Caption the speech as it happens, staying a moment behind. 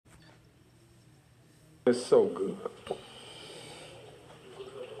It's so good.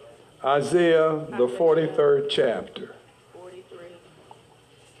 Isaiah, the 43rd chapter. 43.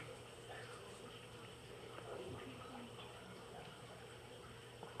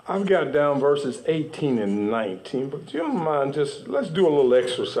 I've got down verses 18 and 19, but do you don't mind let's do a little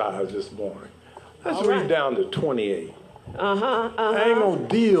exercise this morning. Let's read down to 28. I ain't going to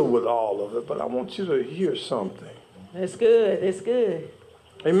deal with all of it, but I want you to hear something. That's good. That's good.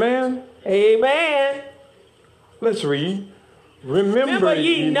 Amen? Amen. Let's read. Remember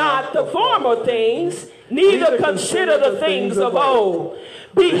ye not the former things, neither consider the things of old.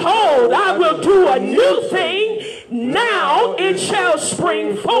 Behold, I will do a new thing. Now it shall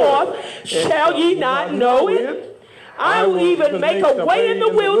spring forth. Shall ye not know it? I will even make a way in the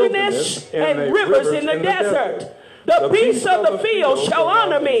wilderness and rivers in the desert. The beasts of the field shall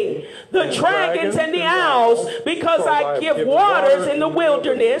honor me, the dragons and the owls, because I give waters in the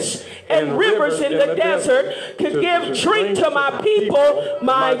wilderness and rivers in the desert to give drink to my people,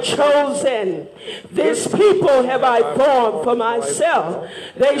 my chosen. This people have I formed for myself.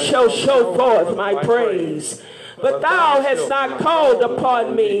 They shall show forth my praise. But thou hast not called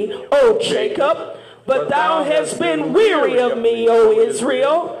upon me, O Jacob, but thou hast been weary of me, O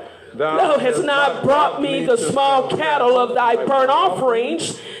Israel. Thou hast not brought me the small cattle of thy burnt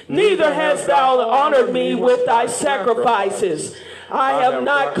offerings, neither hast thou honored me with thy sacrifices. I have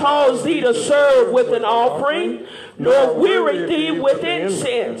not caused thee to serve with an offering, nor wearied thee with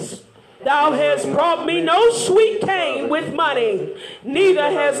incense. Thou hast brought me no sweet cane with money, neither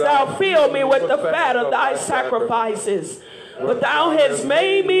hast thou filled me with the fat of thy sacrifices. But thou hast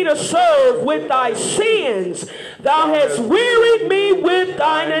made me to serve with thy sins. Thou hast wearied me with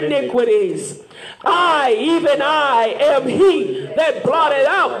thine iniquities. I, even I, am he that blotted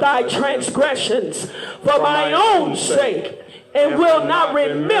out thy transgressions for mine own sake, and will not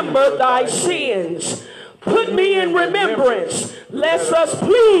remember thy sins. Put me in remembrance, lest us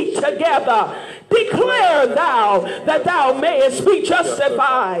plead together. Declare thou that thou mayest be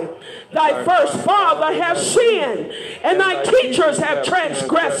justified. Thy first father hath sinned, and thy teachers have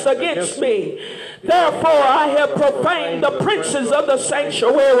transgressed against me. Therefore I have profaned the princes of the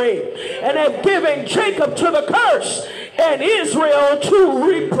sanctuary, and have given Jacob to the curse, and Israel to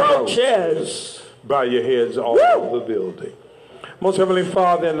reproaches. Bow your heads all over the building. Most Heavenly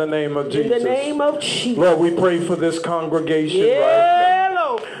Father, in the name of Jesus. In the name of Jesus. Lord, we pray for this congregation right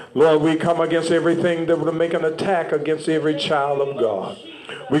now. Lord, we come against everything that would make an attack against every child of God.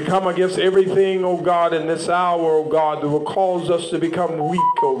 We come against everything, oh God, in this hour, oh God, that will cause us to become weak,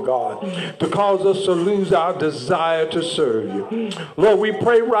 oh God, to cause us to lose our desire to serve you. Lord, we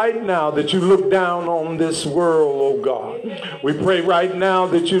pray right now that you look down on this world, oh God. We pray right now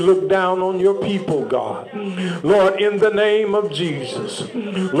that you look down on your people, God. Lord, in the name of Jesus.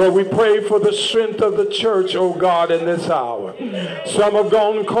 Lord, we pray for the strength of the church, oh God, in this hour. Some have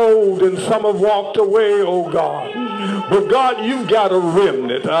gone cold and some have walked away, oh God. But God, you've got a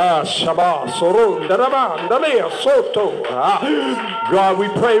remnant. God, we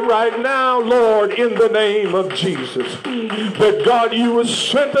pray right now, Lord, in the name of Jesus, that God, you will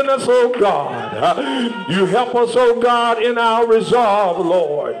strengthen us, oh God. You help us, oh God, in our resolve,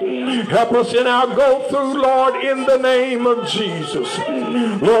 Lord. Help us in our go through, Lord, in the name of Jesus.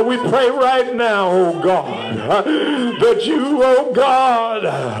 Lord, we pray right now, oh God, that you, oh God,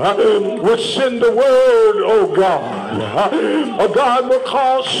 will send the word, oh God. Oh God, will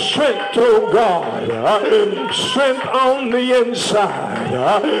cause strength, oh God, strength on the inside.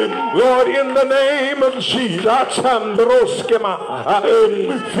 Lord, in the name of Jesus,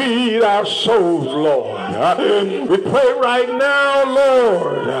 feed our souls, Lord. We pray right now,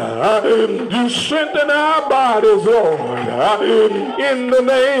 Lord, you strengthen our bodies, Lord, in the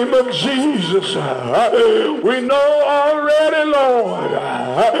name of Jesus. We know already,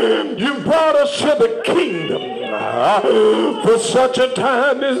 Lord, you brought us to the kingdom for such a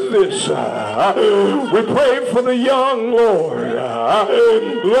time as this. We pray for the young, Lord.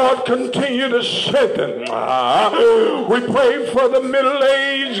 Lord, continue to strengthen. We pray for the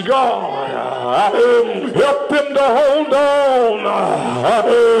middle-aged, God. Help them to hold on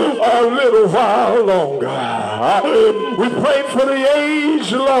a little while longer. We pray for the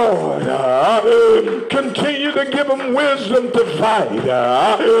aged, Lord. Continue to give them wisdom to fight.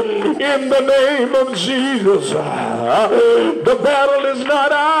 In the name of Jesus. The battle is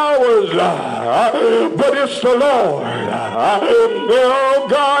not ours, but it's the Lord. Oh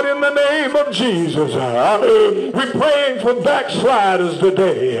God, in the name of Jesus, we're praying for backsliders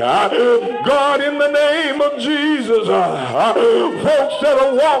today. God, in the name of Jesus, folks that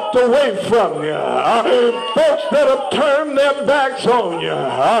have walked away from you, folks that have turned their backs on you.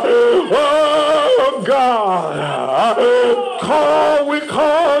 Oh God, we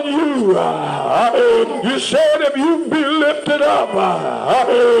call you. You said if you be lifted up,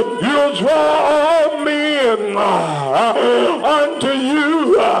 you'll draw all men unto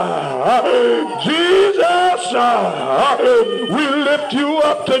you. Jesus, we lift you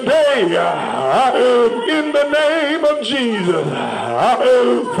up today in the name of Jesus.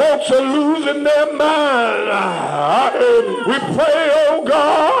 Folks are losing their mind. We pray, oh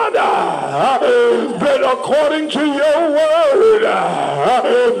God, that according to your word,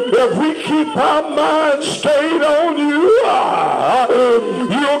 if we keep our minds stayed on you,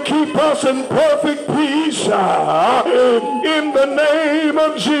 you'll keep us in perfect peace in the name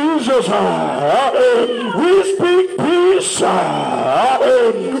of Jesus. We speak peace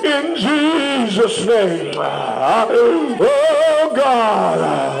in Jesus' name. Oh God,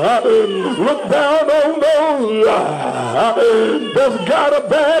 look down on those that's got a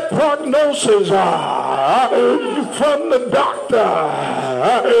bad prognosis from the doctor,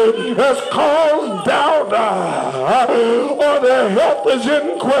 has caused doubt, or their health is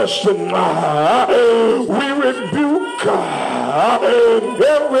in question. We rebuke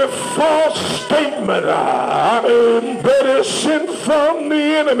every false statement that is sent from the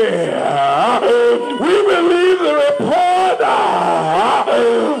enemy. We believe the report of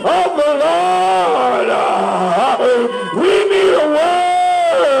the Lord. We need a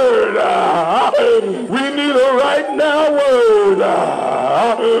word. We need a right now word.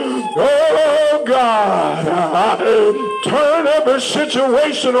 Oh God, turn every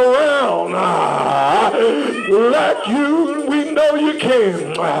situation around like we know you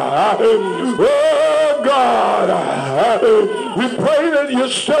can. Oh God, we pray that you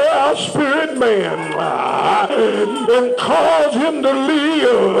stir our spirit man and cause him to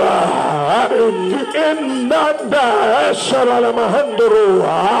live and not die.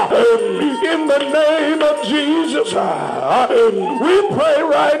 In the name of Jesus, we pray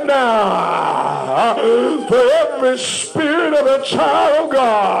right now for every spirit of a child of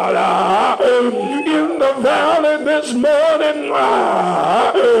God in the valley this morning.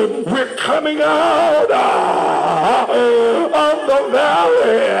 We're coming out of the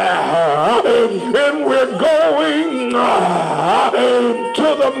valley and we're going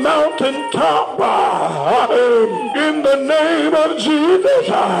to the mountaintop in the name of Jesus.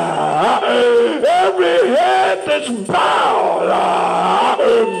 Every head that's bowed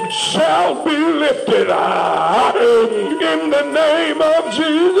shall be lifted in the name of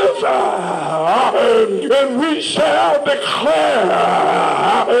Jesus, and we shall declare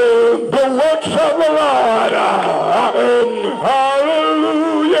the works of the Lord.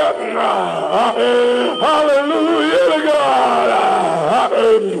 Hallelujah. Hallelujah to God.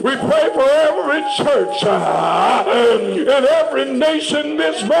 We pray for every church in every nation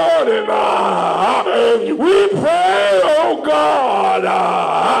this morning. We pray, oh God,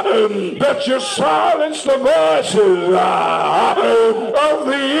 that you silence the voices of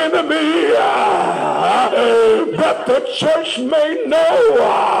the enemy, that the church may know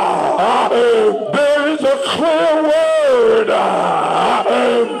there is a clear word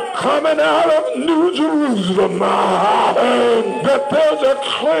coming out of New Jerusalem, that there's a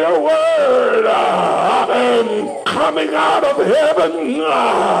clear word coming out of heaven.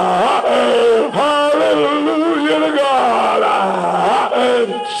 Hallelujah to God.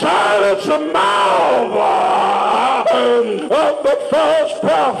 Silence the mouth of the false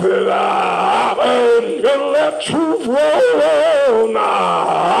prophet and let truth roll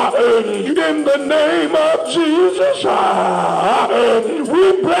on in the name of Jesus.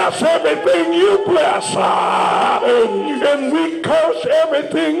 We bless everything you bless and we curse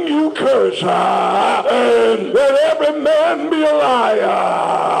everything you curse. Let every man be a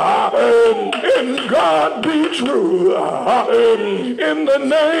liar and God be true in the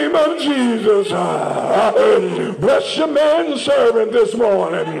name of Jesus. Bless your man servant this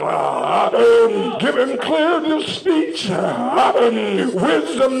morning. Give him clear speech,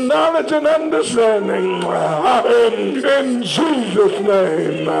 wisdom, knowledge, and understanding. In Jesus'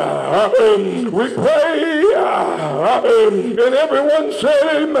 name, we pray, and everyone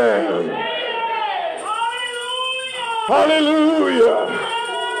say amen. Hallelujah.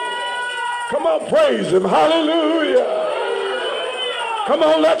 Come on, praise him. Hallelujah. Come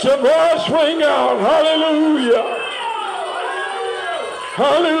on, let your voice ring out. Hallelujah.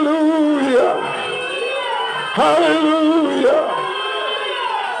 Hallelujah. Hallelujah.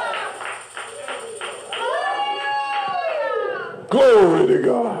 Glory to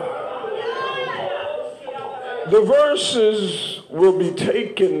God. The verses will be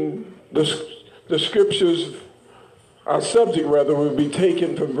taken, the scriptures, our subject rather, will be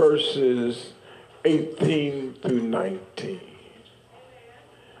taken from verses 18 through 19.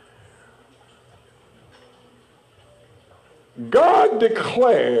 God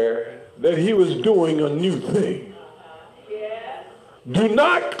declared that he was doing a new thing. Do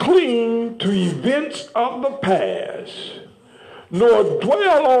not cling to events of the past, nor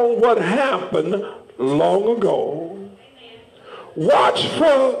dwell on what happened long ago. Watch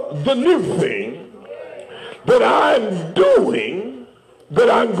for the new thing that I'm doing,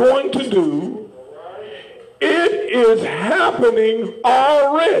 that I'm going to do. It is happening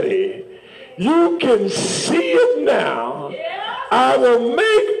already. You can see it now. I will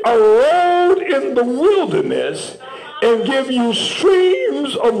make a road in the wilderness and give you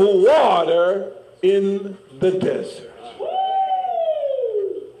streams of water in the desert.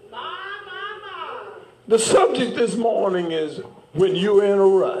 The subject this morning is when you're in a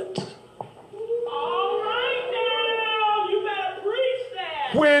rut. All right now, you better preach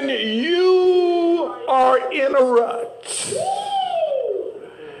that. When you are in a rut.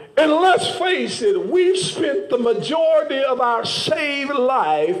 And let's face it, we've spent the majority of our saved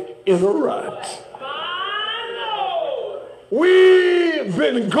life in a rut. We've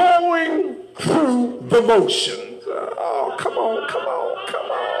been going through the motions. Oh, come on, come on, come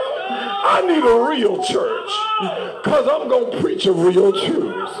on. I need a real church because I'm going to preach a real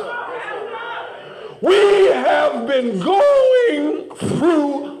truth. We have been going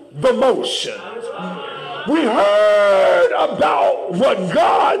through the motions. We heard about what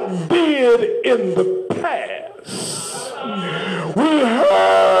God did in the past. We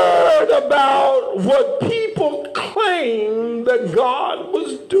heard about what people claimed that God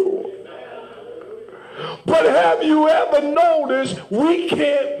was doing. But have you ever noticed we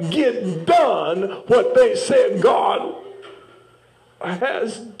can't get done what they said God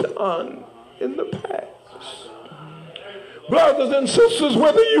has done in the past? Brothers and sisters,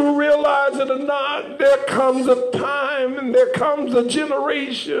 whether you realize it or not, there comes a time and there comes a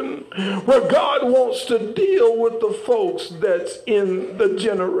generation where God wants to deal with the folks that's in the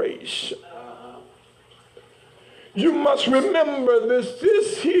generation. You must remember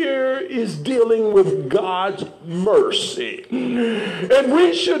this here is dealing with God's mercy. And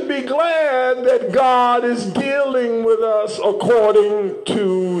we should be glad that God is dealing with us according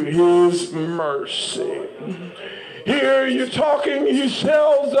to his mercy. Here he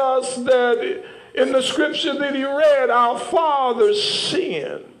tells us that in the scripture that he read, our fathers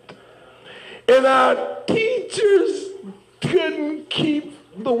sinned. And our teachers couldn't keep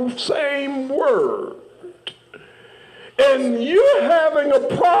the same word. And you're having a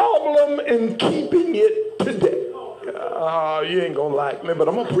problem in keeping it today. You ain't going to like me, but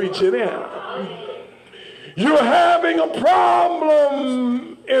I'm going to preach it in. You're having a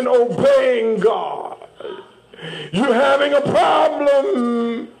problem in obeying God. You're having a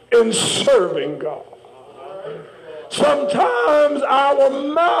problem in serving God. Sometimes our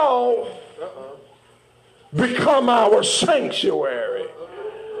mouth become our sanctuary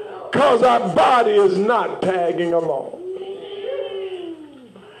because our body is not tagging along.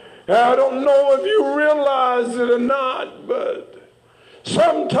 I don't know if you realize it or not, but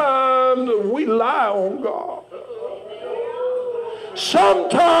sometimes we lie on God.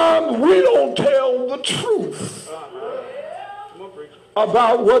 Sometimes we don't tell the truth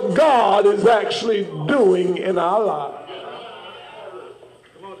about what God is actually doing in our lives.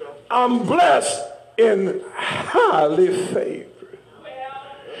 I'm blessed and highly favored.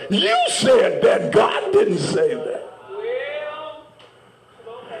 You said that. God didn't say that.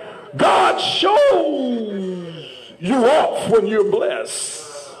 God shows you off when you're blessed.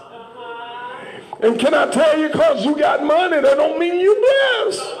 And can I tell you, because you got money, that don't mean you're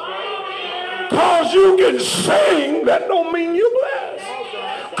blessed. Because you can sing, that don't mean you're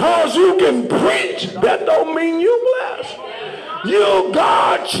blessed. Because you can preach, that don't mean you're blessed. You,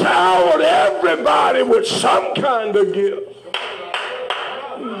 God, showered everybody with some kind of gift.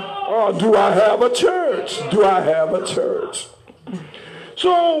 Oh, do I have a church? Do I have a church?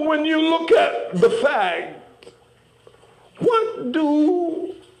 So when you look at the fact, what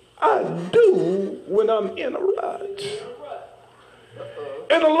do I do when I'm in a rut?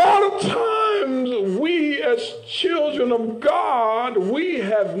 And a lot of times we as children of God, we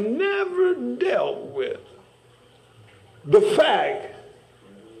have never dealt with the fact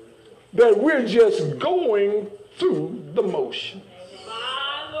that we're just going through the motions.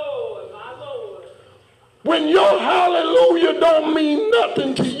 When your hallelujah don't mean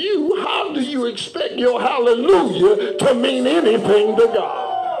nothing to you, how do you expect your hallelujah to mean anything to God?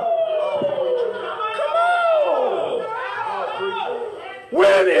 Come on.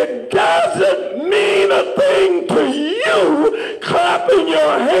 when it doesn't mean a thing to you, clapping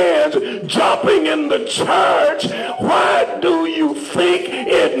your hands, jumping in the church, why do you think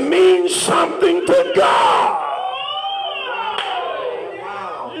it means something to God?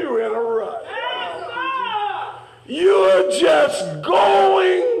 You're in a rut. You're just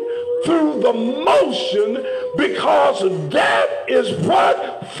going through the motion because that is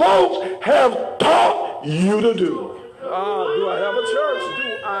what folks have taught you to do. Do I have a church? Do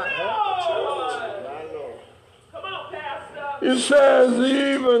I have a church? Come on, Pastor. It says,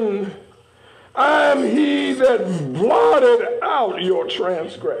 even I am he that blotted out your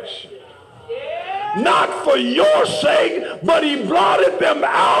transgression. Yeah. Not for your sake, but he blotted them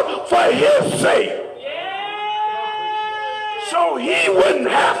out for his sake. So he wouldn't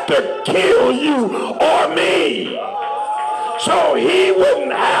have to kill you or me. So he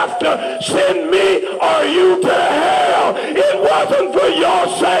wouldn't have to send me or you to hell. It wasn't for your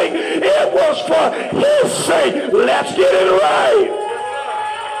sake. It was for his sake. Let's get it right.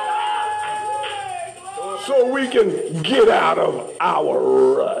 So we can get out of our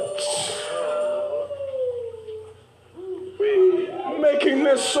ruts. We're making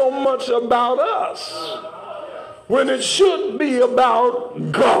this so much about us when it should be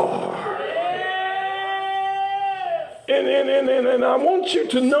about God. And I want you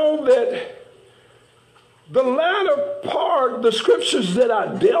to know that the latter part, the scriptures that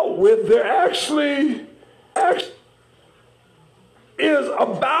I dealt with, they're actually is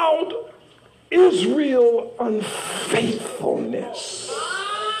about Israel unfaithfulness.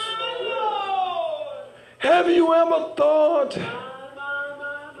 Have you ever thought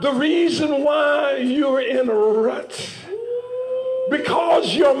the reason why you're in a rut?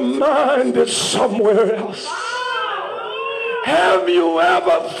 Because your mind is somewhere else. Have you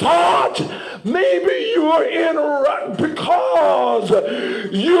ever thought maybe you're in a rut because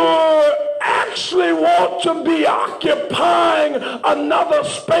you actually want to be occupying another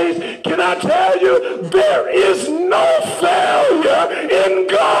space? Can I tell you, there is no failure in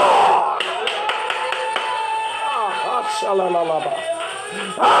God.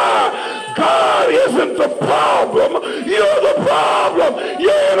 God isn't the problem. You're the problem.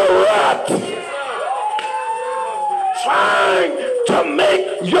 You're in a rut. Trying to make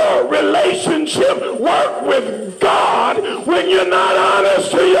your relationship work with God when you're not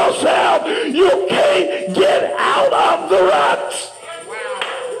honest to yourself, you can't get out of the rut.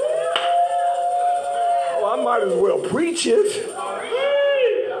 Oh, I might as well preach it.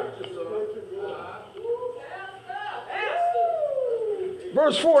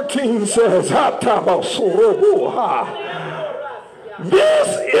 Verse 14 says, this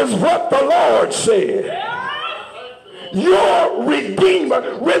is what the Lord said. Your Redeemer.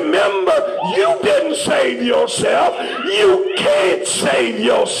 Remember, you didn't save yourself. You can't save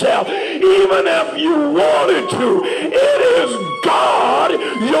yourself. Even if you wanted to, it is God,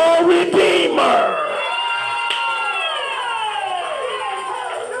 your Redeemer.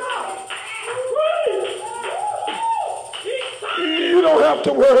 You don't have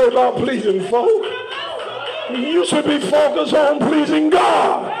to worry about pleasing folk. You should be focused on pleasing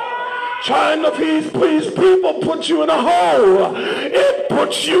God. Trying to please people puts you in a hole. It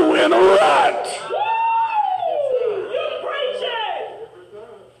puts you in a rut.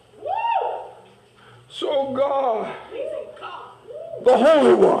 So God, the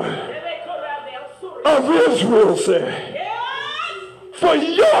Holy One of Israel said, for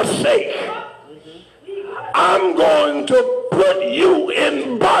your sake, I'm going to put you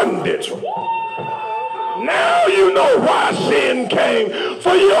in bondage. Now you know why sin came.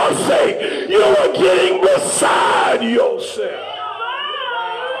 For your sake, you are getting beside yourself.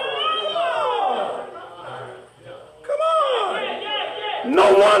 Come on.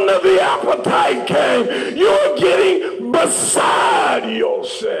 No wonder the appetite came. You're getting beside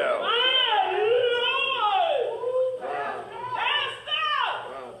yourself.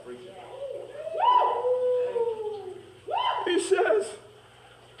 He says,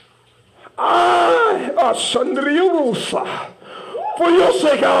 for your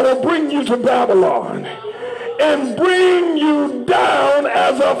sake I will bring you to Babylon and bring you down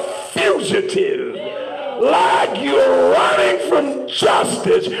as a fugitive, like you're running from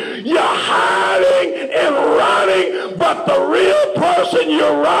justice. You're hiding and running, but the real person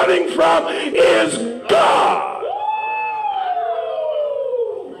you're running from is God.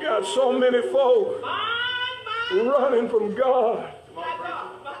 We got so many folks running from God.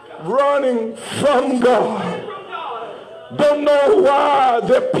 Running from God. Don't know why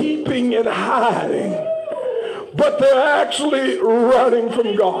they're peeping and hiding, but they're actually running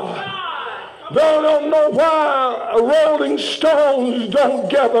from God. They don't know why rolling stones don't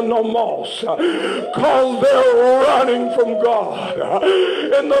gather no moss, because they're running from God.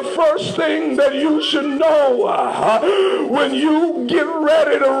 And the first thing that you should know when you get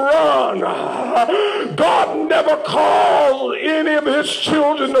ready to run, God never called any of his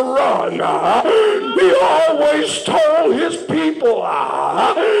children to run. He always told his people,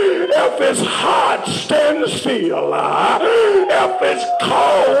 if it's hot, stand still. If it's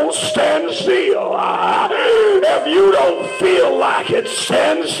cold, stand still. If you don't feel like it,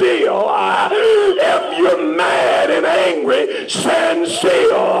 stand still. If you're mad and angry, stand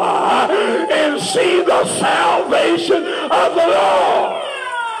still and see the salvation of the Lord.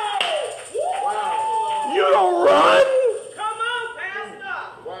 You don't run. Come on, Pastor.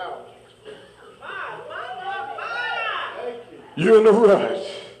 Wow. You're in a rush.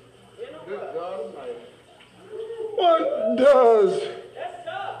 What does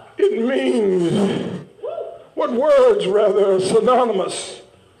it mean? What words, rather, are synonymous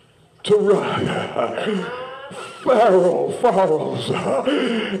to run? Furrows.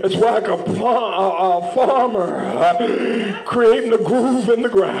 It's like a farmer creating a groove in the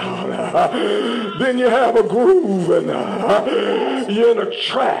ground. Then you have a groove and you're in a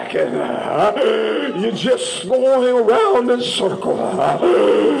track and you're just going around in circles.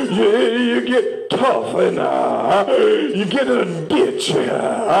 You get tough and you get in a ditch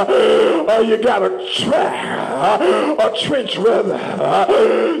or you got a track, a trench rather.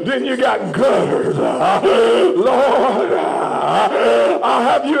 Then you got gutters. Lord,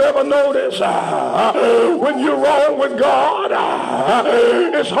 have you ever noticed when you're wrong with God,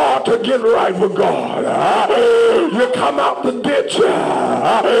 it's hard to get right with God. You come out the ditch,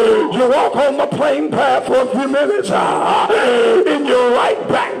 you walk on the plain path for a few minutes, and you're right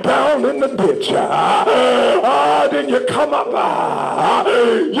back down in the ditch. Then you come up,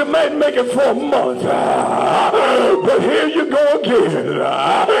 you may make it for a month, but here you go again.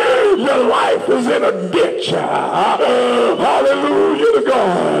 Your life is in a ditch. Hallelujah to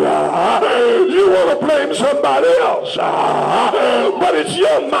God. You want to blame somebody else, but it's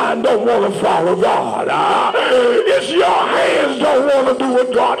your mind don't want to follow God. It's your hands don't want to do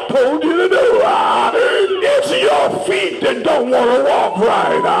what God told you to do. It's your feet that don't want to walk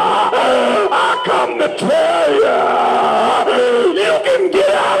right. I come to tell you, you can get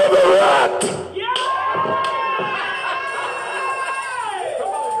out of the rut.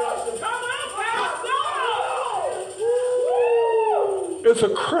 It's a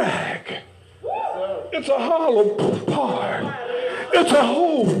crack. It's a hollow part. It's a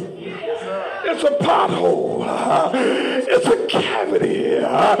hole. It's a pothole. It's a cavity.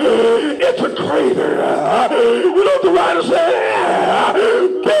 It's a crater. You know what the writer said?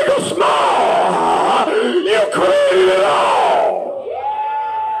 Big or small, you created it all.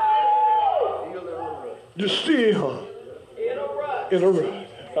 You're still in a rut.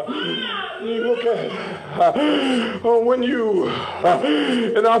 You look at it. When you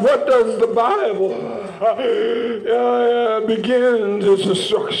now what does the Bible begins as a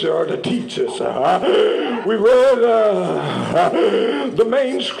structure to teach us? We read the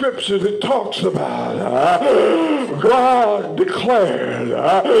main scripture that talks about God declared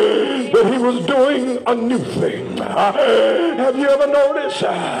that he was doing a new thing. Have you ever noticed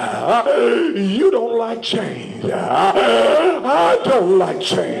you don't like change? I don't like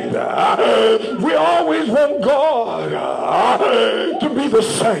change. We always want God to be the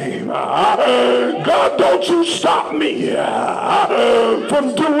same. God, don't you stop me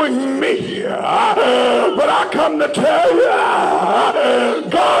from doing me. But I come to tell you,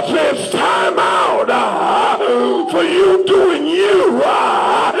 God says time out for you doing you.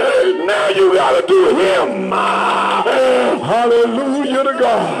 Now you got to do him. Hallelujah to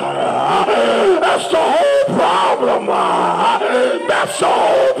God. That's the whole problem. That's the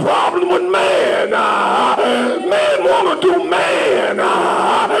whole problem with man. Man want to do man,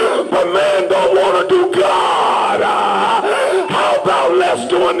 but man don't want to do God. How about let's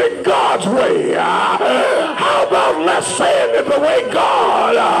doing it God's way? How about let's saying it the way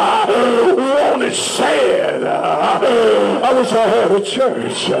God want it said? I wish I had a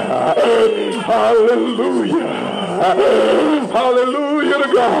church. Hallelujah. Hallelujah to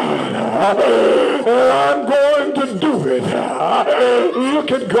God. I'm going to do it.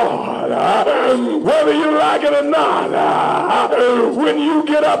 Look at God. Whether you like it or not, when you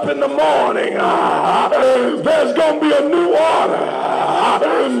get up in the morning, there's going to be a new order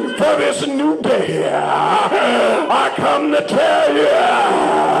for this new day. I come to tell you,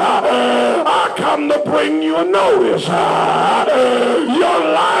 I come to bring you a notice. Your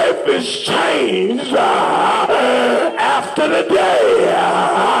life is changed after the day.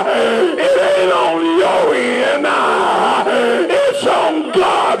 It ain't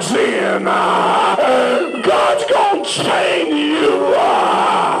God's in. God's going to change you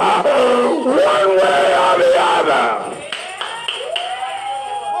one way or the other.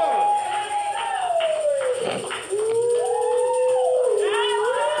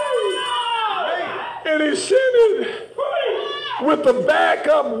 And he sent it with the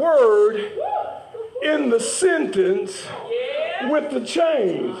backup word in the sentence with the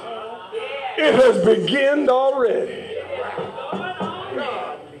change. It has begun already.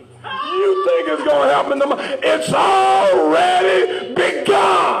 You think it's going to happen tomorrow? It's already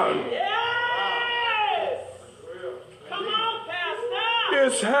begun. Come on, Pastor.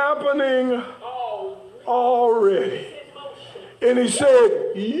 It's happening already. And he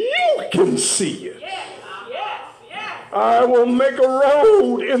said, you can see it. I will make a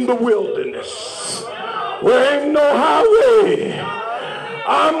road in the wilderness where ain't no highway.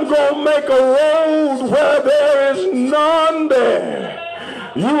 I'm going to make a road where there is none there.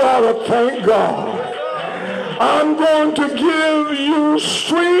 You ought to thank God. I'm going to give you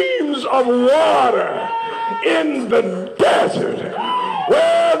streams of water in the desert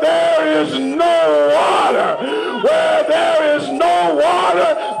where there is no water. Where there is no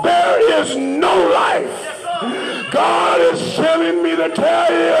water, there is no life. God is telling me to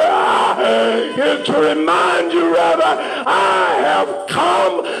tell you, to remind you rather, I have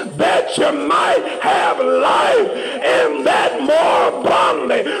come that you might have life and that more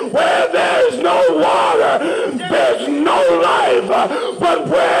abundantly. Where there is no water, there's no life. But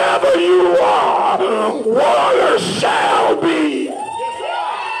wherever you are, water shall be.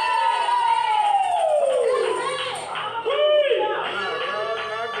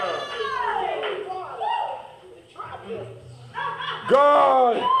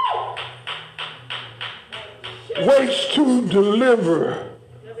 God waits to deliver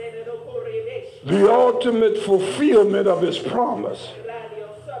the ultimate fulfillment of his promise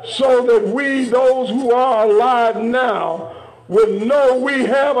so that we, those who are alive now, will know we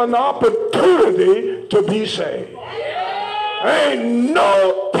have an opportunity to be saved. Ain't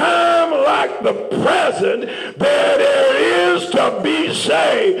no time like the present that there is to be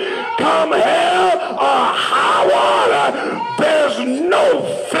saved. Come hell or high water, there's no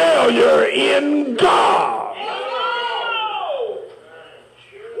failure in God.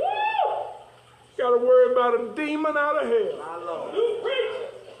 You got to worry about a demon out of hell.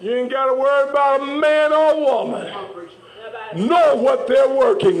 You ain't got to worry about a man or a woman. Know what they're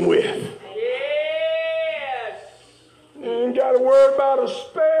working with. You ain't got to worry about a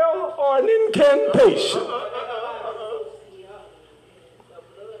spell or an incantation.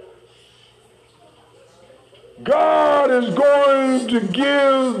 God is going to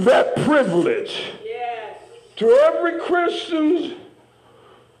give that privilege to every Christian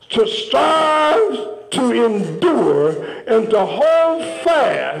to strive to endure and to hold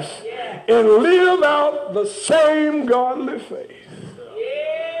fast and live out the same godly faith.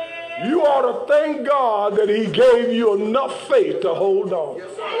 You ought to thank God that he gave you enough faith to hold on.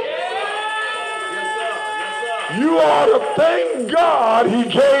 You ought to thank God he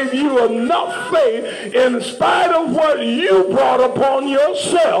gave you enough faith in spite of what you brought upon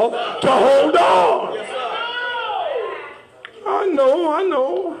yourself to hold on. I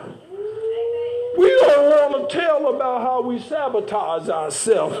know. We don't want to tell about how we sabotage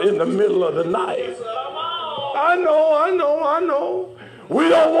ourselves in the middle of the night. I know. We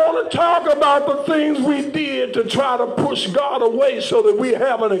don't want to talk about the things we did to try to push God away so that we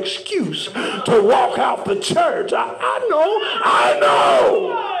have an excuse to walk out the church. I know.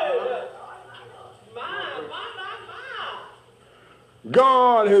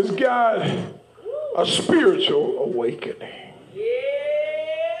 God has got a spiritual awakening.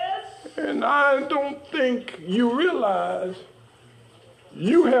 And I don't think you realize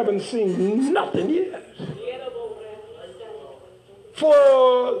you haven't seen nothing yet.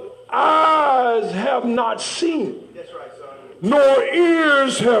 For eyes have not seen, nor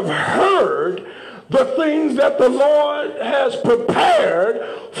ears have heard the things that the Lord has prepared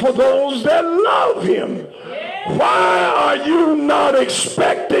for those that love him. Why are you not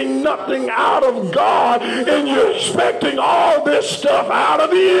expecting nothing out of God and you're expecting all this stuff out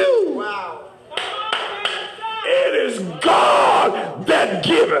of you? Wow. It is God that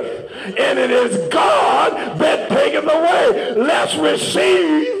giveth, and it is God that taketh away. Let's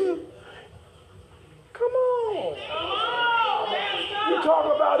receive. Come on. You talk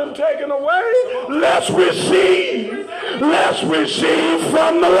about him taking away. Let's receive. Let's receive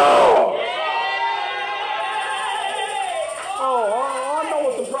from the Lord. Oh, I know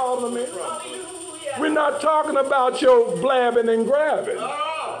what the problem is. We're not talking about your blabbing and grabbing.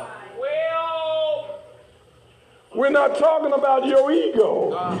 We're not talking about your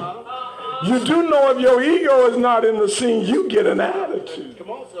ego. You do know if your ego is not in the scene, you get an attitude. Come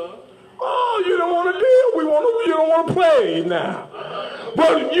on, son. Oh, you don't want to deal. You don't want to play now.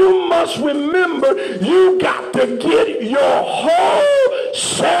 But you must remember, you got to get your whole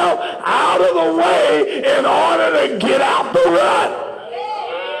self out of the way in order to get out the rut.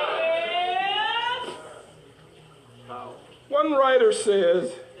 One writer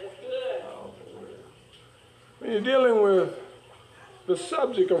says, when you're dealing with the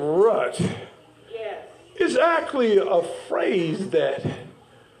subject of rut, it's actually a phrase that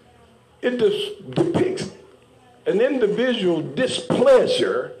it depicts an individual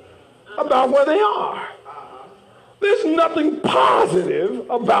displeasure about where they are. There's nothing positive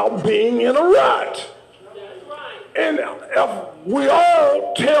about being in a rut. And if we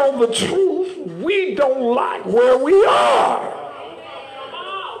all tell the truth, we don't like where we are.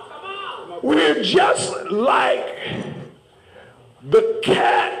 We're just like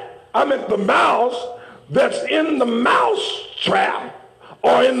the mouse that's in the mouse trap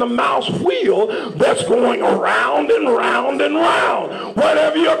or in the mouse wheel that's going around and round and round.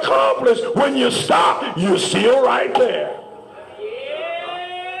 Whatever you accomplish, when you stop, you're still right there.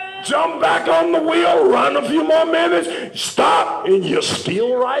 Jump back on the wheel, run a few more minutes, stop, and you're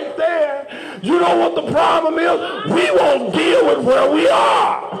still right there. You know what the problem is? We won't deal with where we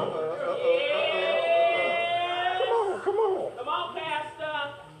are. Come on. Come on,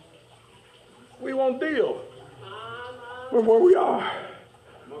 Pastor. We won't deal with where we are.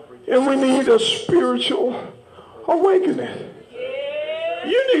 And we need a spiritual awakening.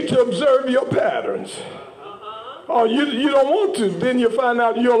 You need to observe your patterns. Oh, you don't want to. Then you find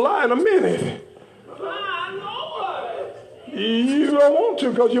out you'll lie in a minute. You don't want to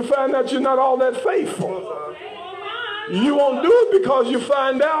because you find out you're not all that faithful. You won't do it because you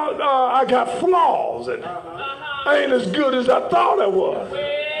find out I got flaws and I ain't as good as I thought I was.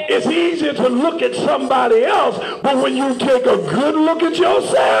 It's easier to look at somebody else, but when you take a good look at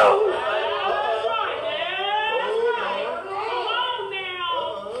yourself,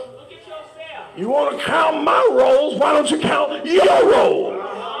 you want to count my rolls, why don't you count your rolls?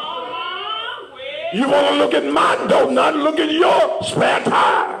 You want to look at my donut, look at your spare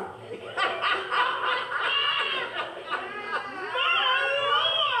tire.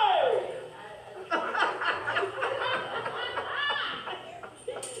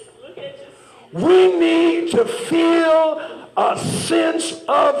 We need to feel a sense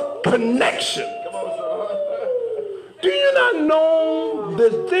of connection. Do you not know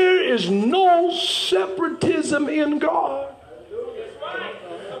that there is no separatism in God?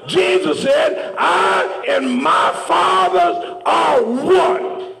 Jesus said, I and my Father are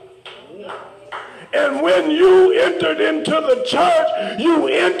one. And when you entered into the church, you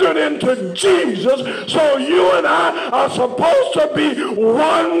entered into Jesus. So you and I are supposed to be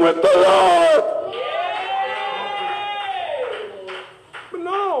one with the Lord. But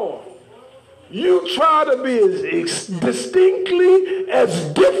no, you try to be as distinctly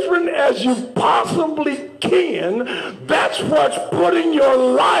as different as you possibly can. That's what's putting your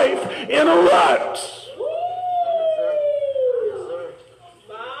life in a rut.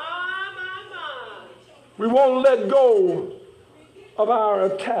 We won't let go of our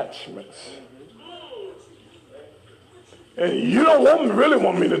attachments. And you don't really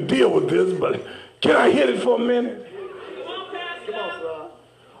want me to deal with this, but can I hit it for a minute?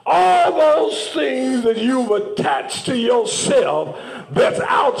 All those things that you've attached to yourself that's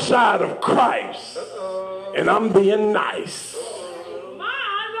outside of Christ. And I'm being nice.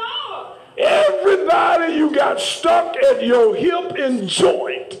 Everybody you got stuck at your hip and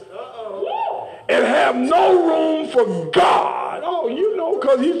joint and have no room for God. Oh, you know,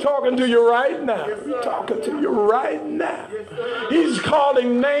 because he's talking to you right now. He's talking to you right now. He's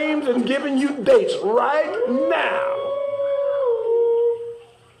calling names and giving you dates right now.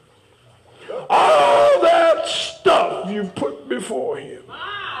 All that stuff you put before him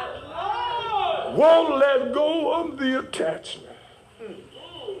won't let go of the attachment.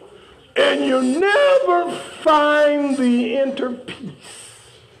 And you never find the inner peace.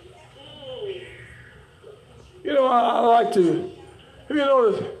 You know, I like to, you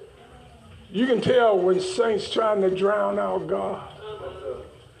notice, you can tell when saints trying to drown out God.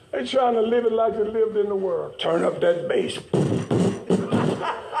 They're trying to live it like they lived in the world. Turn up that bass.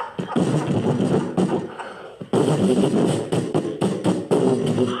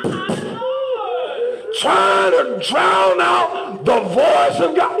 Trying to drown out the voice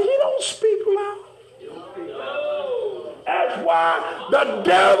of God. He don't speak loud. That's why the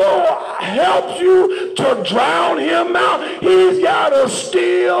devil helps you to drown him out. He's got a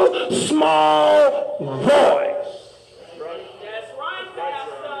still, small voice.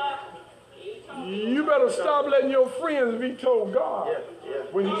 better stop letting your friends veto God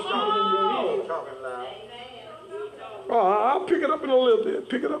when He's speaking in your ear. I'll pick it up in a little bit.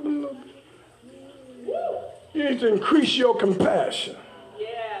 Pick it up in a little bit. You need to increase your compassion.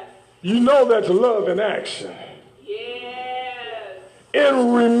 Yes. You know that's love in action. Yes.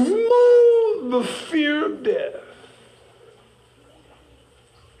 And remove the fear of death.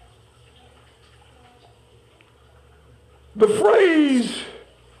 The phrase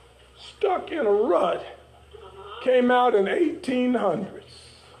stuck in a rut came out in 1800s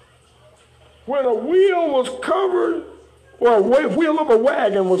when a wheel was covered, or a wheel of a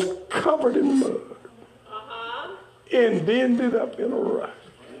wagon was covered in mud and ended up in a rut.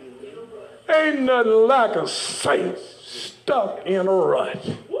 Ain't nothing like a saint stuck in a rut.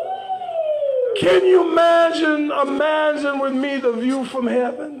 Can you imagine with me the view from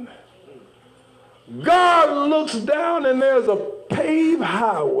heaven? God looks down and there's a paved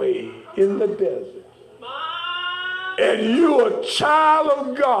highway in the desert. And you're a child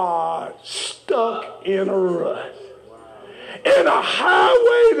of God stuck in a rut. In a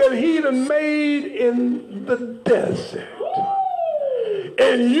highway that He done made in the desert.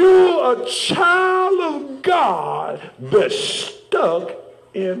 And you're a child of God that's stuck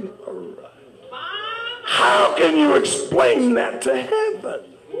in a rut. How can you explain that to heaven?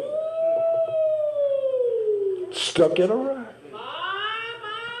 Stuck in a rut.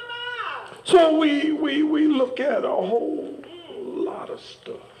 So we look at a whole lot of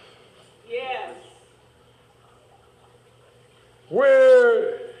stuff. Yes.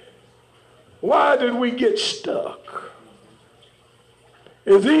 Why did we get stuck?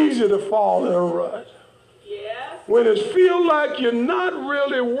 It's easy to fall in a rut. Yes. When it feels like you're not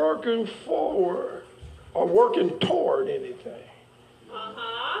really working forward or working toward anything.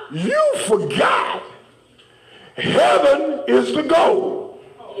 You forgot heaven is the goal.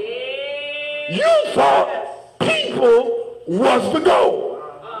 You thought people was the goal.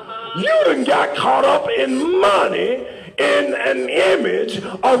 You done got caught up in money, in an image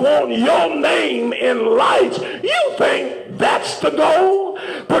of wanting your name in lights. You think that's the goal?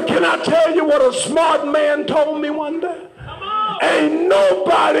 But can I tell you what a smart man told me one day? Ain't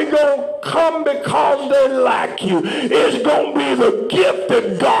nobody gonna come because they like you. It's gonna be the gift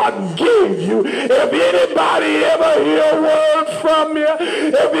that God gave you. If anybody ever hear a word from you,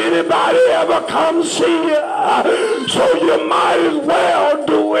 if anybody ever come see you, so you might as well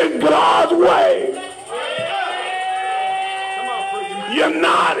do it God's way. You're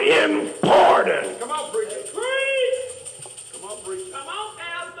not important. Come on, preacher. Come on, preacher. Come on,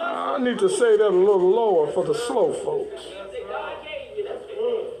 Pastor. I need to say that a little lower for the slow folks.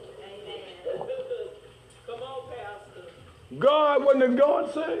 God, what did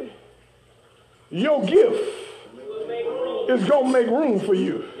God say? Your gift is going to make room for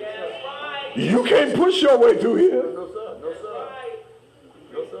you. You can't push your way through here.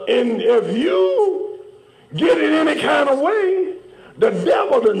 And if you get it any kind of way, the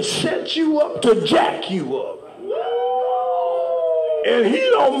devil done set you up to jack you up. And he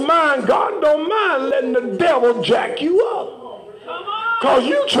don't mind, God don't mind letting the devil jack you up. Because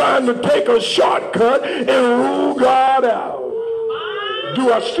you trying to take a shortcut and rule God out.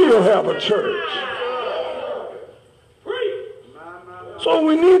 Do I still have a church? So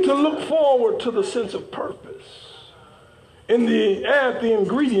we need to look forward to the sense of purpose and add the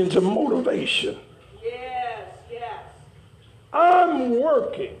ingredients of motivation. Yes, yes. I'm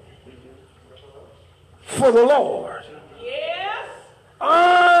working for the Lord. Yes.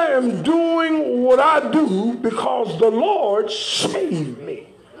 I am doing what I do because the Lord saved me.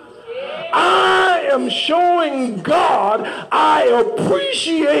 I am showing God I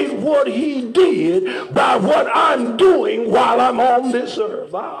appreciate what He did by what I'm doing while I'm on this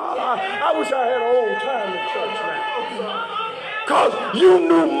earth. I wish I had a long time in church now. Because you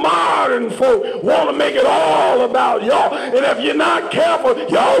new modern folk want to make it all about y'all. And if you're not careful,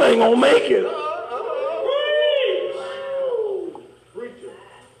 y'all ain't going to make it.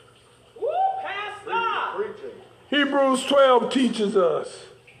 Hebrews 12 teaches us,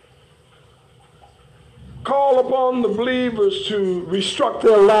 call upon the believers to restructure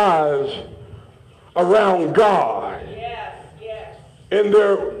their lives around God and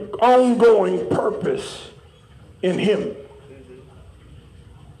their ongoing purpose in Him.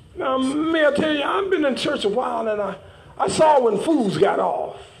 Now, may I tell you, I've been in church a while and I saw when fools got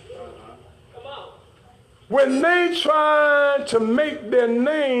off. When they tried to make their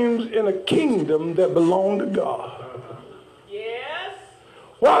names in a kingdom that belonged to God. Yes.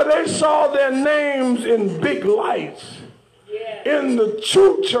 While they saw their names in big lights. Yes. In the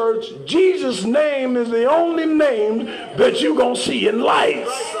true church, Jesus' name is the only name that you're going to see in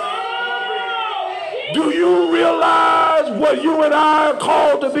lights. Do you realize what you and I are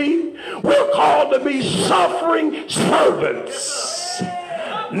called to be? We're called to be suffering servants.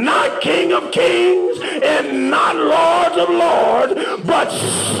 Not King of Kings and not Lords of Lords, but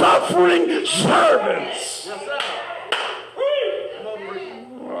suffering servants.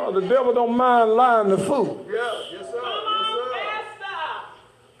 Oh, the devil don't mind lying to fools.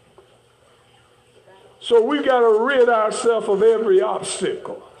 So we got to rid ourselves of every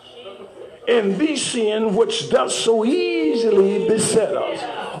obstacle and these sin which does so easily beset us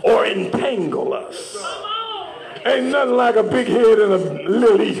or entangle us. Ain't nothing like a big head and a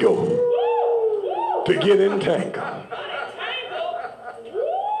little ego to get entangled.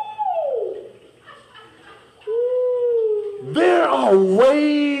 There are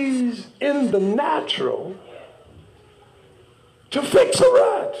ways in the natural to fix a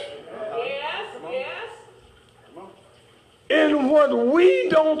rut. And what we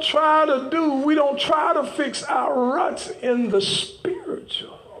don't try to do, we don't try to fix our ruts in the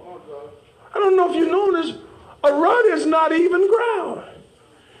spiritual. I don't know if you notice, a rut is not even ground.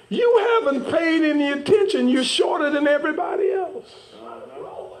 You haven't paid any attention. You're shorter than everybody else.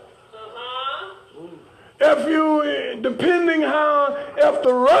 If you, depending how, if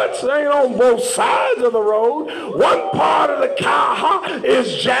the ruts ain't on both sides of the road, one part of the car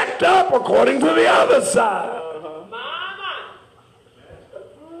is jacked up according to the other side.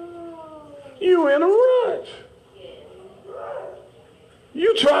 You in a rut.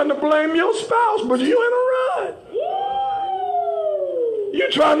 You trying to blame your spouse, but you in a rut. You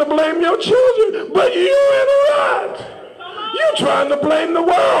trying to blame your children, but you in a rut. You trying to blame the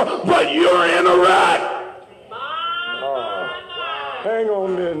world, but you're in a rut. Hang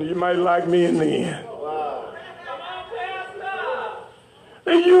on then, you might like me in the end.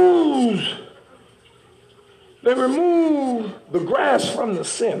 They remove the grass from the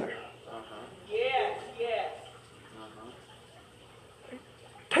center.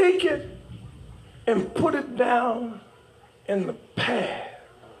 Take it and put it down in the path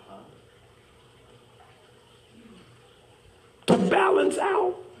to balance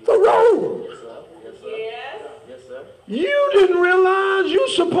out the road. Yes, sir. You didn't realize you're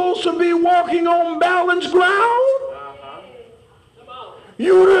supposed to be walking on balanced ground?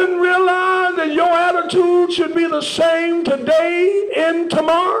 You didn't realize that your attitude should be the same today and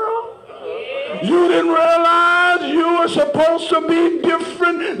tomorrow? You didn't realize you were supposed to be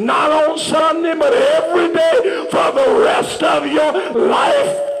different, not on Sunday, but every day for the rest of your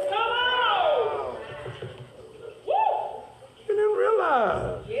life? You didn't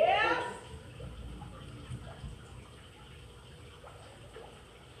realize. Yes.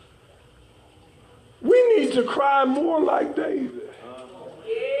 We need to cry more like David.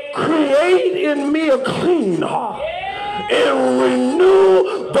 Create in me a clean heart and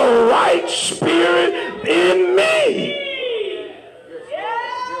renew the right spirit in me.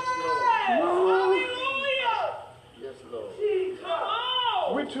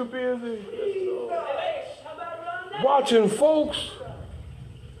 We're too busy watching folks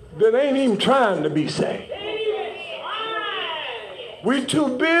that ain't even trying to be saved. We're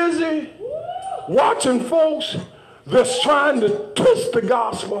too busy watching folks that's trying to twist the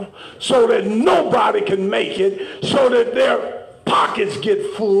gospel so that nobody can make it, so that their pockets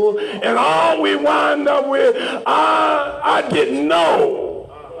get full, and all we wind up with, I didn't know.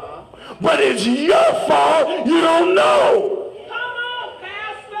 But it's your fault you don't know. Come on,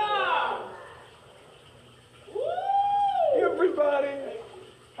 Pastor. Everybody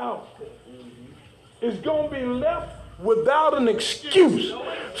out there is going to be left without an excuse.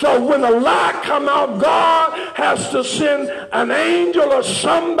 So when a lie come out, God has to send an angel or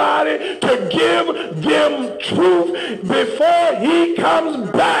somebody to give them truth before he comes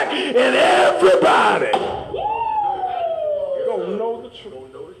back, and everybody gonna know the truth.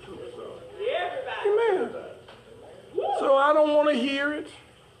 Amen. So I don't want to hear it.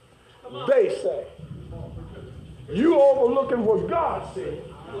 They say. You overlooking what God said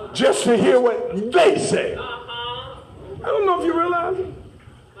just to hear what they say. I don't know if you realize it.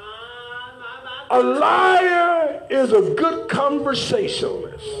 A liar is a good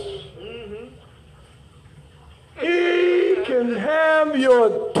conversationalist. He can have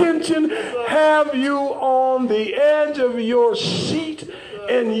your attention, have you on the edge of your seat,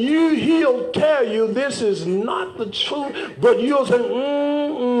 and he'll tell you this is not the truth, but you'll say,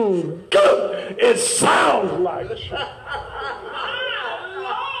 good. It sounds like truth.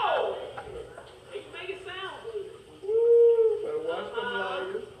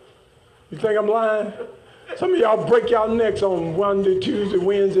 You think I'm lying? Some of y'all break y'all necks on Monday, Tuesday,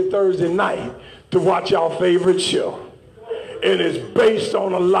 Wednesday, Thursday night to watch y'all favorite show. And it's based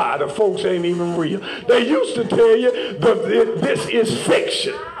on a lie. The folks ain't even real. They used to tell you this is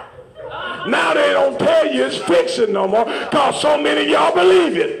fiction. Now they don't tell you it's fiction no more because so many of y'all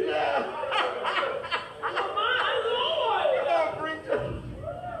believe it.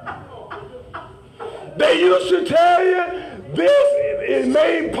 They used to tell you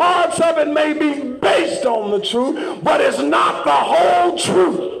parts of it may be based on the truth, but it's not the whole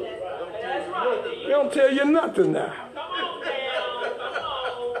truth. They don't tell you nothing now.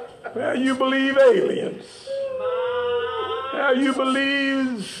 Well, you believe aliens. Now you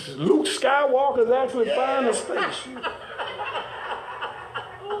believe Luke Skywalker is actually flying a spaceship.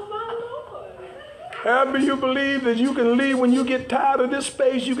 However, you believe that you can leave when you get tired of this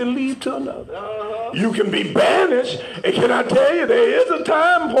space, you can leave to another. You can be banished. And can I tell you, there is a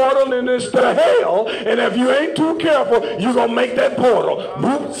time portal and it's to hell. And if you ain't too careful, you're going to make that portal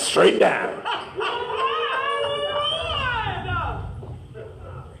move straight down.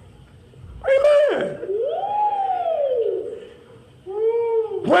 Amen.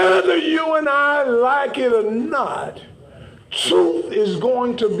 Whether you and I like it or not, truth is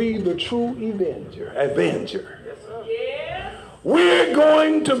going to be the true avenger. Yes. We're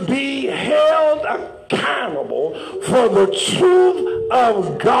going to be held accountable for the truth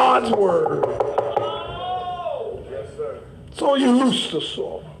of God's word. Yes, sir. So you loose the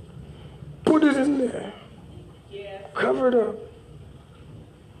sword. Put it in there. Yes. Cover it up.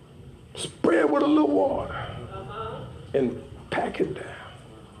 Spread with a little water. And pack it down.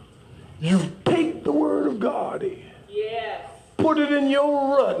 You take the word of God in. Yes. Put it in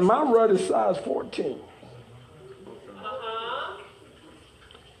your rut. My rut is size 14.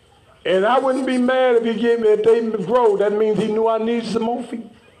 And I wouldn't be mad if they grow. That means he knew I needed some more feet.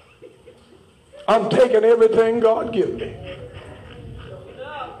 I'm taking everything God gives me.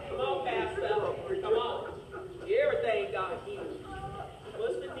 Come on, Pastor. Come on. Everything God gives.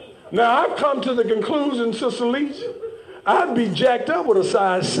 What's the need? Now, I've come to the conclusion, Sister Lisa, I'd be jacked up with a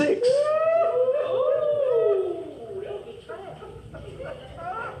size 6.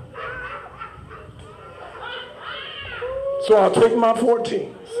 So I'll take my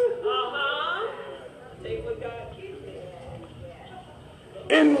 14s.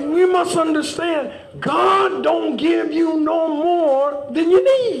 And we must understand, God don't give you no more than you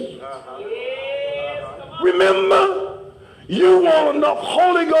need. Remember, you want enough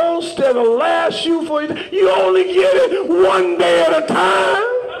Holy Ghost that'll last you for you only get it one day at a time.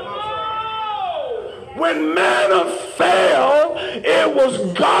 When manna fell, it was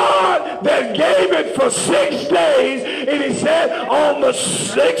God that gave it for 6 days. And he said, on the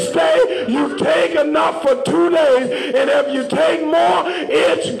 6th day, you take enough for 2 days. And if you take more,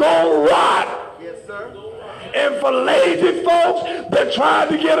 it's going to rot. Yes, sir. And for lazy folks that tried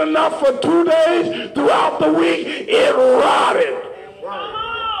to get enough for 2 days throughout the week, it rotted.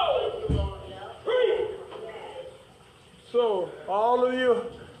 So, all of you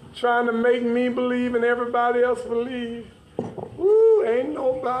trying to make me believe and everybody else believe, ooh, ain't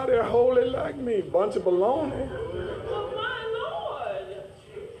nobody holy like me. Bunch of baloney. Oh, my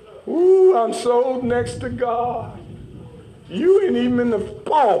Lord. Ooh, I'm so next to God. You ain't even in the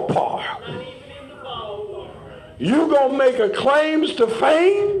ballpark. Not even in the ballpark. You gonna make a claims to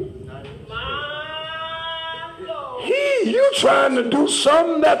fame? My Lord. You trying to do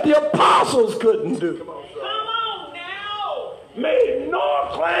something that the apostles couldn't do. Made no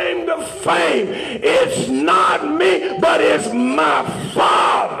claim to fame. It's not me, but it's my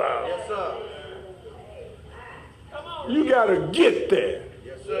Father. Yes, sir. Come on. You got to get there.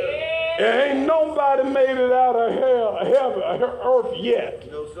 Yes, sir. There ain't nobody made it out of heaven, earth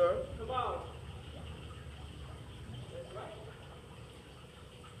yet. No, sir. Come on. That's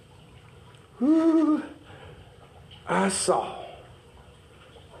right. Ooh, I saw.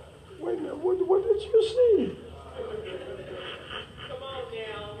 Wait a minute, what did you see?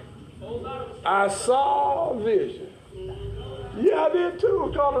 I saw a vision. Yeah, I did too.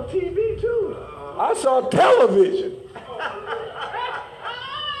 It's called a TV too. I saw television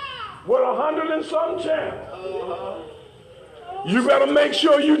with 100 and some channels. You better make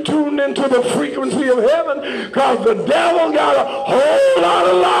sure you tune into the frequency of heaven, because the devil got a whole lot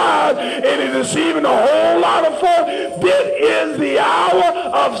of lies and he's deceiving a whole lot of folks. This is the hour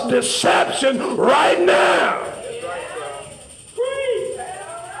of deception right now.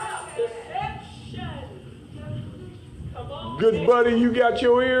 Good buddy, you got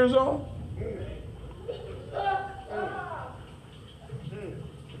your ears on?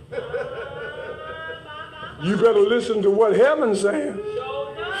 You better listen to what heaven's saying.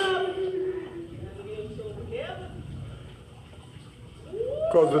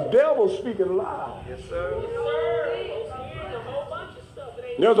 Because the devil's speaking loud. Yes, sir.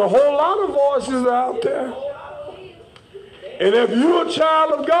 There's a whole lot of voices out there. And if you're a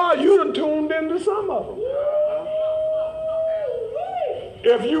child of God, you done tuned into some of them.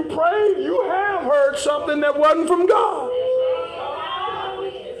 If you prayed, you have heard something that wasn't from God.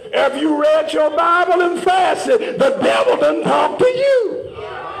 If you read your Bible and fasted, the devil done talk to you.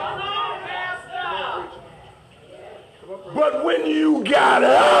 But when you got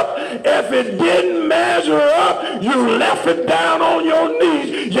up, if it didn't measure up, you left it down on your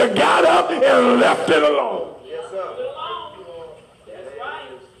knees. You got up and left it alone.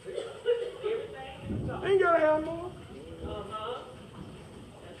 Ain't got to have more.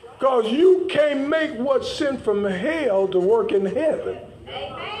 Because you can't make what's sent from hell to work in heaven.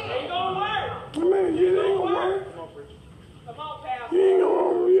 Ain't gonna work. Man, it ain't gonna work. Come on, Pastor. It ain't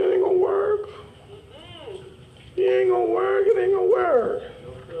gonna work. It ain't gonna work. It ain't gonna work.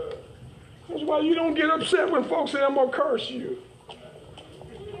 That's why you don't get upset when folks say, I'm gonna curse you.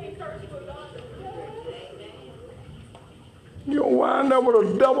 You'll wind up with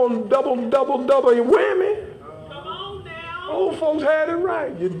a double whammy. Come on now. Old folks had it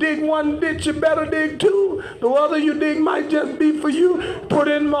right. You dig one ditch, you better dig two. The other you dig might just be for you. Put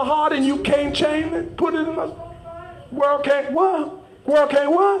it in my heart and you can't change it. Put it in my... World can't what? World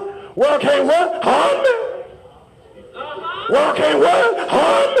can't what? World can't what? Harm me. World can't what?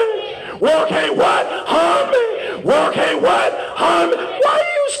 Harm me. World can't what? Harm me. World can't what? Harm me. Why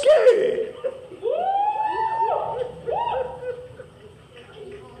are you scared?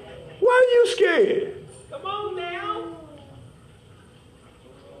 Why are you scared? Come on now.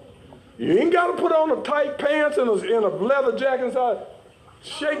 You ain't got to put on a tight pants and a leather jacket inside.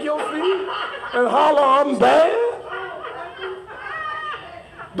 Shake your feet and holler, I'm bad.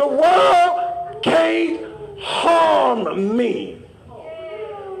 The world can't harm me.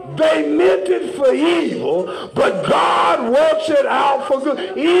 They meant it for evil, but God works it out for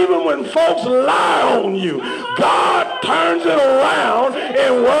good. Even when folks lie on you, God turns it around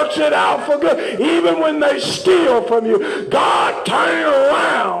and works it out for good. Even when they steal from you, God turns it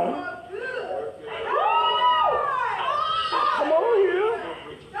around. Come on here.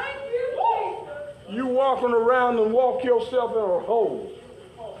 You walking around and walk yourself in a hole.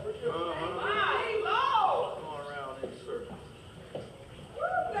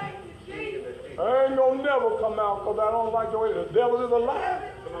 I ain't gonna never come out because I don't like the way the devil is alive.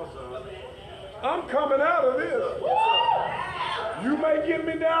 I'm coming out of this. You may get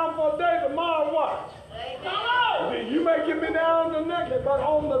me down for a day, tomorrow watch. You may get me down the next day, but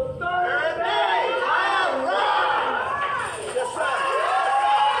on the third day, I'll rise.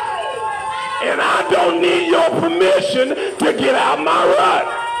 And I don't need your permission to get out my rut.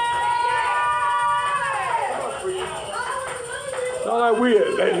 Like we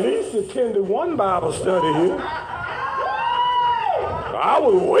at least attended one Bible study here. I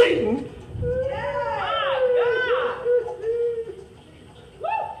was waiting.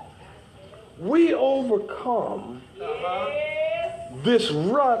 We overcome this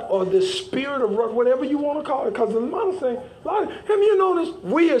rut or this spirit of rut, whatever you want to call it. Because a lot of things, have you noticed,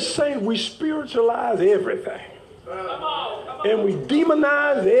 we as saints, we spiritualize everything. And we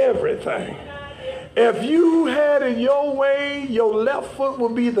demonize everything. If you had it your way, your left foot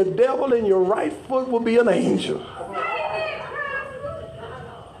would be the devil and your right foot would be an angel.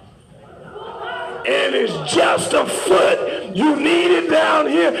 And it's just a foot. You need it down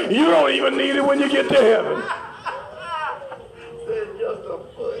here. You don't even need it when you get to heaven. It's just a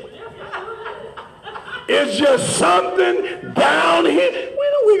foot. It's just something down here.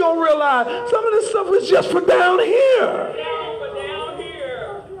 When are we going to realize some of this stuff is just for down here?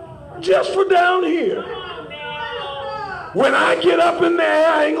 Just for down here. When I get up in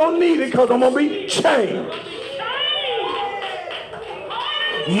there, I ain't going to need it because I'm going to be changed.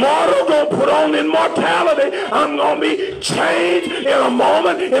 Mortal going to put on immortality. I'm going to be changed in a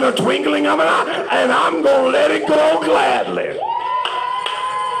moment, in a twinkling of an eye, and I'm going to let it go gladly.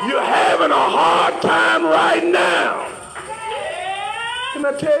 You're having a hard time right now. Can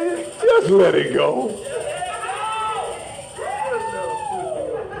I tell you? Just let it go.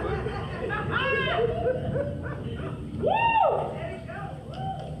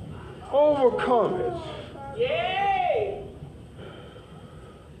 Overcome it. Yay!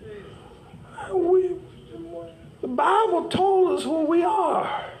 The Bible told us who we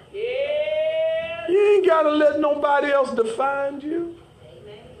are. Yeah. You ain't got to let nobody else define you.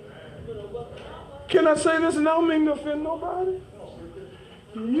 Can I say this and I don't mean to offend nobody?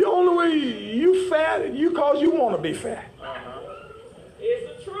 The only way you fat, you cause you want to be fat.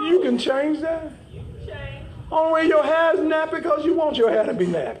 It's the truth. You can change that. You can change. Only way your hair's nappy because you want your hair to be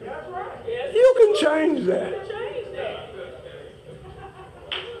nappy. That's right. Yes. You can change that. You can change that.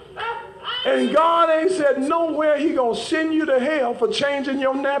 And God ain't said nowhere he gonna send you to hell for changing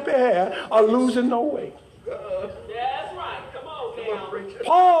your nappy hair or losing no weight. That's right. Come on now.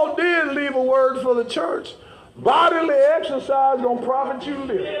 Paul did leave a word for the church. Bodily exercise gonna profit you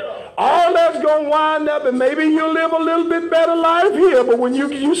little. All that's gonna wind up, and maybe you'll live a little bit better life here, but when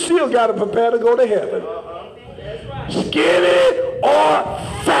you still gotta prepare to go to heaven. That's right. Skinny or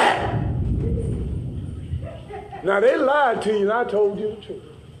fat. Now they lied to you, and I told you the truth.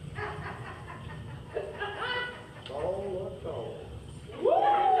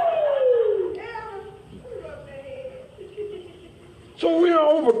 So we are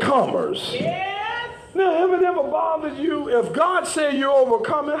overcomers. Yes. Now, have it ever bothered you? If God said you're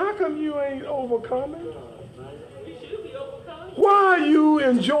overcoming, how come you ain't overcoming? We should be overcome. Why are you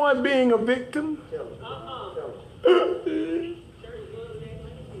enjoying being a victim?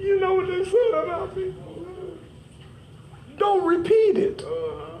 You know what they said about me? Don't repeat it.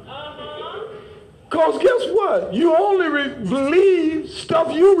 Because guess what? You only believe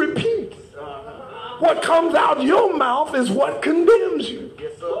stuff you repeat. What comes out your mouth is what condemns you.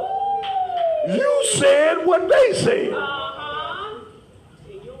 You said what they said.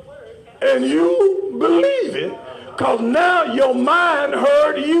 And you believe it because now your mind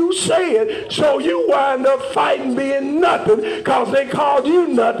heard you say it. So you wind up fighting being nothing because they called you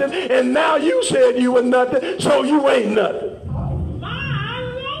nothing. And now you said you were nothing, so you ain't nothing. My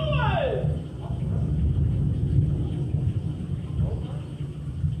Lord.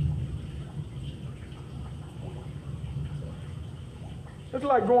 It's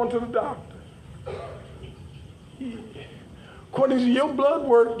like going to the doctor. According to your blood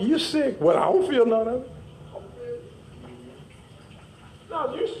work, you're sick. Well, I don't feel none of it.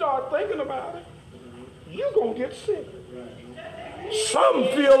 Now, you start thinking about it, you're going to get sick.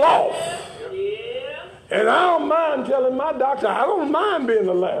 Something feel off. Yeah. And I don't mind telling my doctor, I don't mind being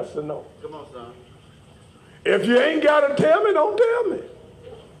the last to know. Come on, son. If you ain't got to tell me, don't tell me.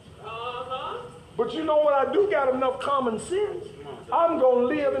 Uh-huh. But you know what? I do got enough common sense. I'm going to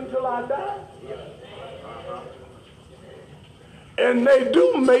live until I die. And they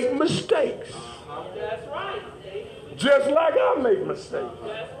do make mistakes. That's right. Just like I make mistakes.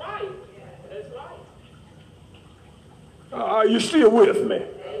 That's right. That's right. Are you still with me?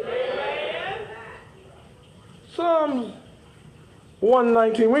 Amen. Psalms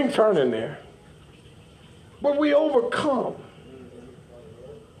 119, we can turn in there. But we overcome.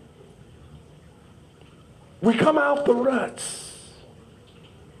 We come out the ruts.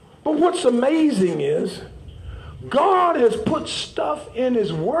 But what's amazing is God has put stuff in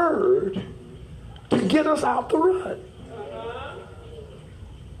his word to get us out the rut.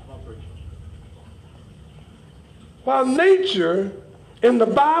 While nature in the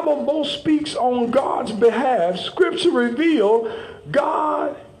Bible both speaks on God's behalf, Scripture reveals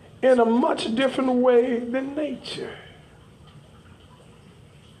God in a much different way than nature.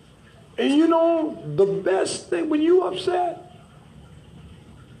 And you know, the best thing when you upset,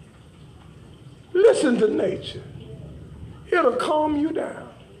 listen to nature. It'll calm you down.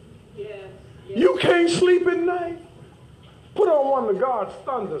 Yes. You can't sleep at night? Put on one of God's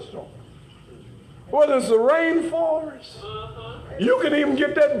thunderstorms. Whether it's the rainforest, you can even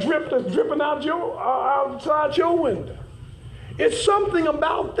get that drip that's dripping out outside your window. It's something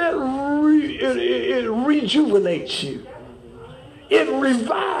about that, it rejuvenates you. It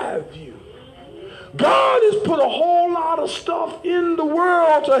revives you. God has put a whole lot of stuff in the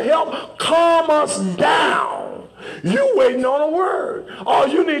world to help calm us down. You waiting on a word. All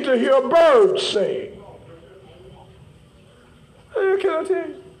you need to hear a bird sing. Hey, can I tell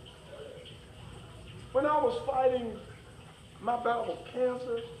you? When I was fighting my battle with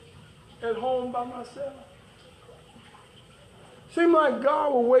cancer at home by myself, seemed like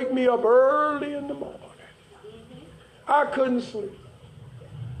God would wake me up early in the morning. I couldn't sleep.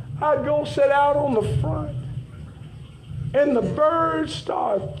 I'd go sit out on the front, and the birds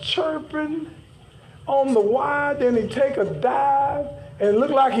start chirping on the wire. Then he'd take a dive and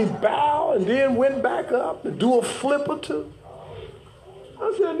look like he'd bow and then went back up and do a flip or two.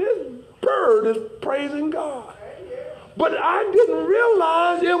 I said, this bird is praising God. But I didn't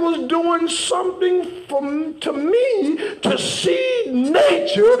realize it was doing something to me to see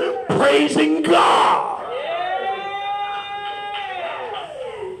nature praising God.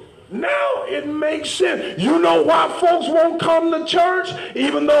 Now it makes sense. You know why folks won't come to church,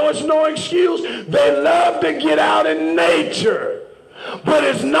 even though it's no excuse? They love to get out in nature. But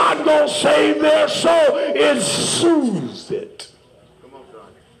it's not going to save their soul. It soothes it. Come on,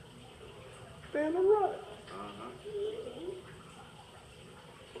 son. They're in a rut.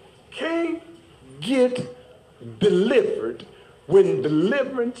 Can't get delivered when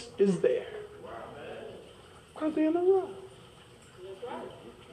deliverance is there. Because they're in a rush.